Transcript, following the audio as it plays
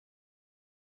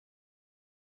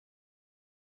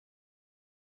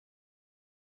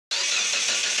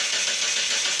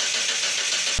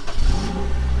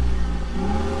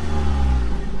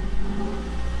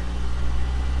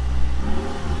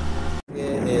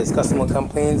there's customer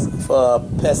complaints for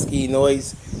pesky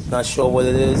noise, not sure what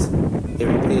it is. They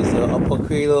replaced the upper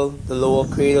cradle, the lower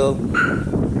cradle,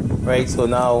 right? So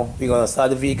now we're gonna start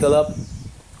the vehicle up.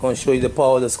 I'm gonna show you the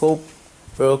power of the scope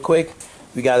real quick.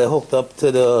 We got it hooked up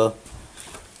to the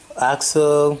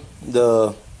axle,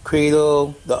 the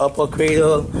cradle, the upper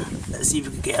cradle. Let's see if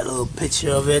we can get a little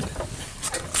picture of it.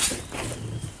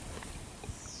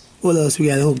 What else we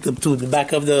got it hooked up to? The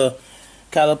back of the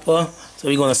caliper. So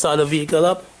we're gonna start the vehicle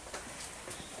up.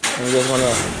 And we're just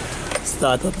gonna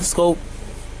start up the scope.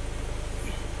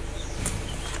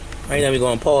 Right now we're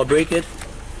gonna power brake it.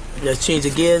 Just change the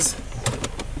gears.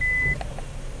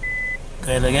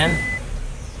 Go ahead again.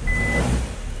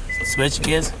 Switch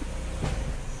gears.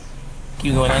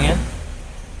 Keep going again.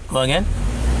 Go again.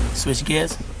 Switch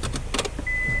gears.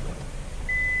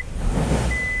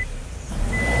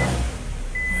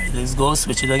 Alright, let's go.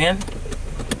 Switch it again.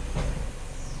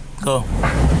 Go.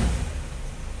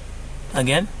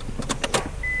 Again.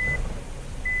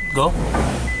 Go.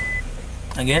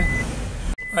 Again.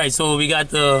 Alright, so we got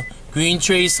the green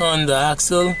trace on the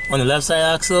axle, on the left side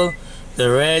axle. The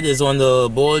red is on the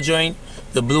ball joint.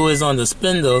 The blue is on the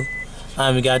spindle.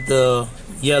 And we got the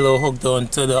yellow hooked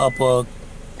onto the upper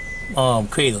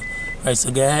cradle. Alright,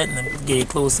 so go ahead and get it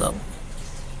close up.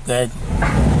 Go ahead.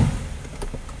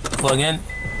 Go again.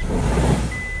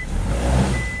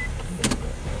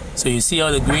 So you see how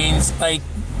the green spike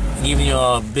giving you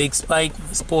a big spike.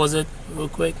 Let's pause it real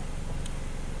quick.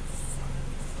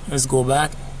 Let's go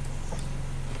back.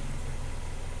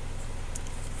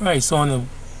 Alright, so on the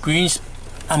green,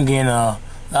 I'm getting a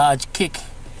large kick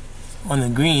on the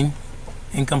green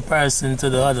in comparison to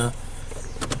the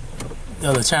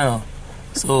other channel.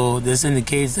 So this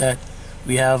indicates that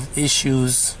we have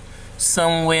issues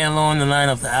somewhere along the line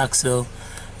of the axle,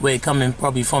 where it coming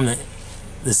probably from the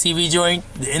CV joint,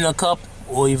 the inner cup,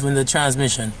 or even the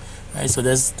transmission. Right, so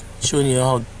that's showing you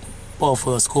how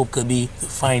powerful a scope could be to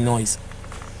find noise.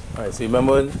 Alright, so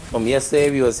remember from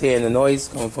yesterday we was hearing the noise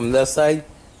coming from the left side,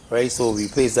 right? So we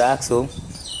replaced the axle,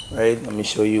 right? Let me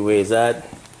show you where it's at.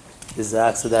 This is the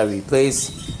axle that we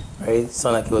replaced, right? It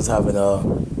sounded like it was having a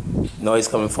noise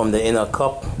coming from the inner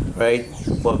cup, right?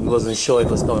 But we wasn't sure if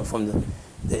it was coming from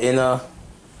the inner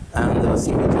and the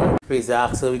CV joint. Replace the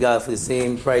axle, we got it for the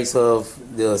same price of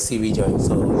the CV joint.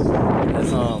 So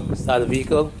let's start the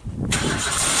vehicle.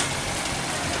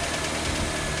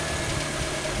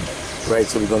 Right,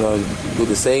 so we're gonna do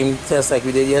the same test like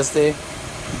we did yesterday.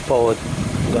 Forward,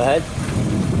 go ahead.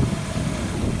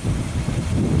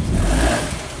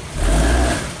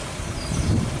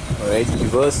 Alright,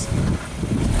 reverse.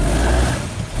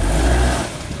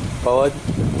 Forward.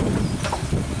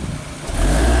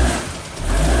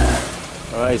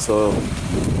 Alright, so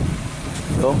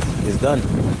it's done.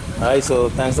 Alright, so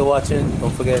thanks for watching.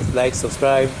 Don't forget to like,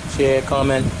 subscribe, share,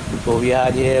 comment. What we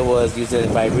had here was using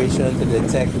vibration to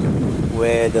detect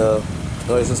where the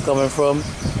noise was coming from.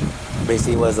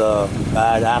 Basically it was a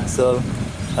bad axle.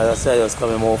 As I said, it was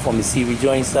coming more from the CV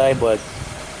joint side, but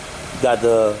got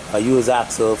a used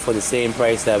axle for the same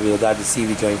price that we got the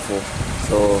CV joint for.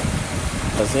 So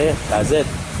that's it.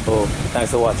 So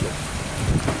thanks for watching.